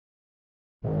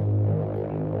Good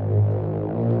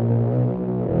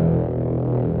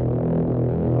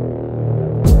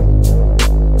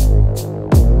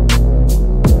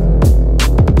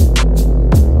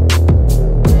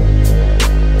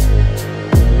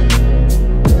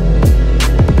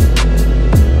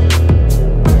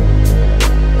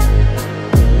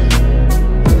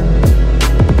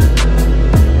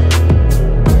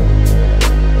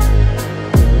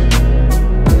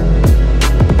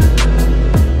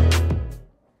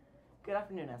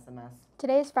afternoon, SMS.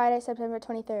 Today is Friday, September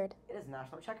 23rd. It is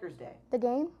National Checkers Day. The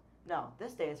game? No,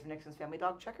 this day is for Nixon's family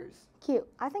dog Checkers. Cute.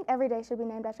 I think every day should be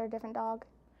named after a different dog.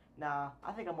 Nah,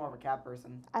 I think I'm more of a cat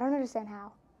person. I don't understand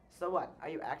how. So what? Are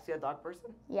you actually a dog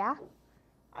person? Yeah?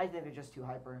 I think they're just too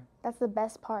hyper. That's the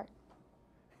best part.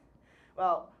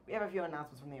 Well, we have a few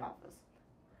announcements from the office.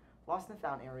 Lost and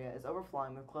Found area is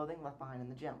overflowing with clothing left behind in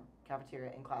the gym,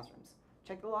 cafeteria, and classrooms.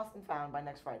 Check the Lost and Found by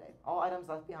next Friday. All items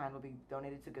left behind will be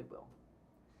donated to Goodwill.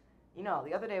 You know,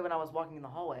 the other day when I was walking in the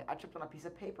hallway, I tripped on a piece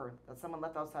of paper that someone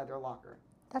left outside their locker.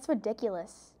 That's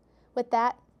ridiculous. With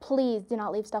that, please do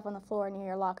not leave stuff on the floor near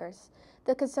your lockers.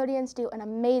 The custodians do an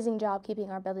amazing job keeping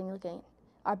our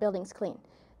buildings clean.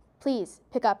 Please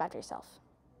pick up after yourself.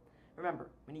 Remember,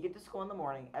 when you get to school in the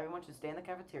morning, everyone should stay in the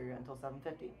cafeteria until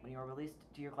 7:50 when you are released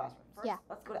to your classroom. First, Yeah.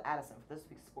 Let's go to Addison for this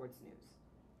week's sports news.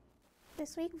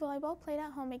 This week, volleyball played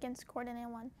at home against Gordon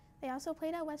and won. They also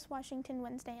played at West Washington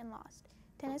Wednesday and lost.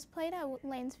 Tennis played at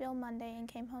Lanesville Monday and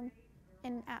came home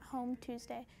at home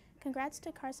Tuesday. Congrats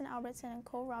to Carson Albertson and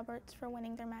Cole Roberts for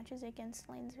winning their matches against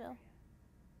Lanesville.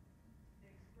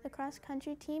 The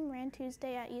cross-country team ran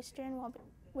Tuesday at Eastern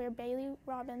where Bailey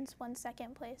Robbins won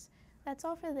second place. That's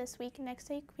all for this week. Next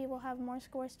week, we will have more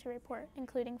scores to report,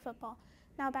 including football.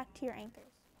 Now back to your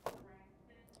anchors.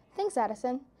 Thanks,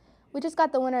 Addison. We just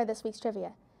got the winner of this week's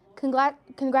trivia.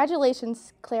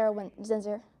 Congratulations, Clara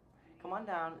Zinzer. Come on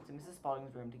down to Mrs.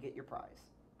 Spalding's room to get your prize.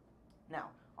 Now,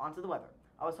 on to the weather.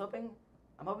 I'm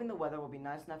hoping the weather will be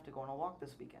nice enough to go on a walk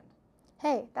this weekend.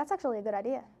 Hey, that's actually a good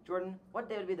idea. Jordan, what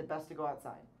day would be the best to go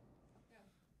outside?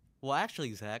 Well,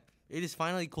 actually, Zach, it is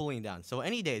finally cooling down, so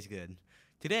any day is good.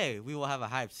 Today, we will have a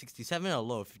high of 67 and a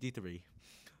low of 53.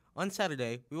 On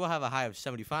Saturday, we will have a high of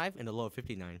 75 and a low of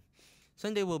 59.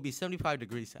 Sunday will be 75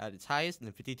 degrees at its highest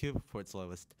and 52 for its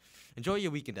lowest. Enjoy your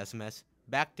weekend, SMS.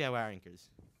 Back to our anchors.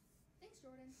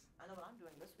 I know what I'm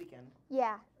doing this weekend.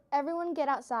 Yeah, everyone get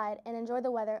outside and enjoy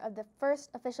the weather of the first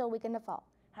official weekend of fall.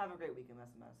 Have a great weekend,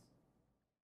 SMS.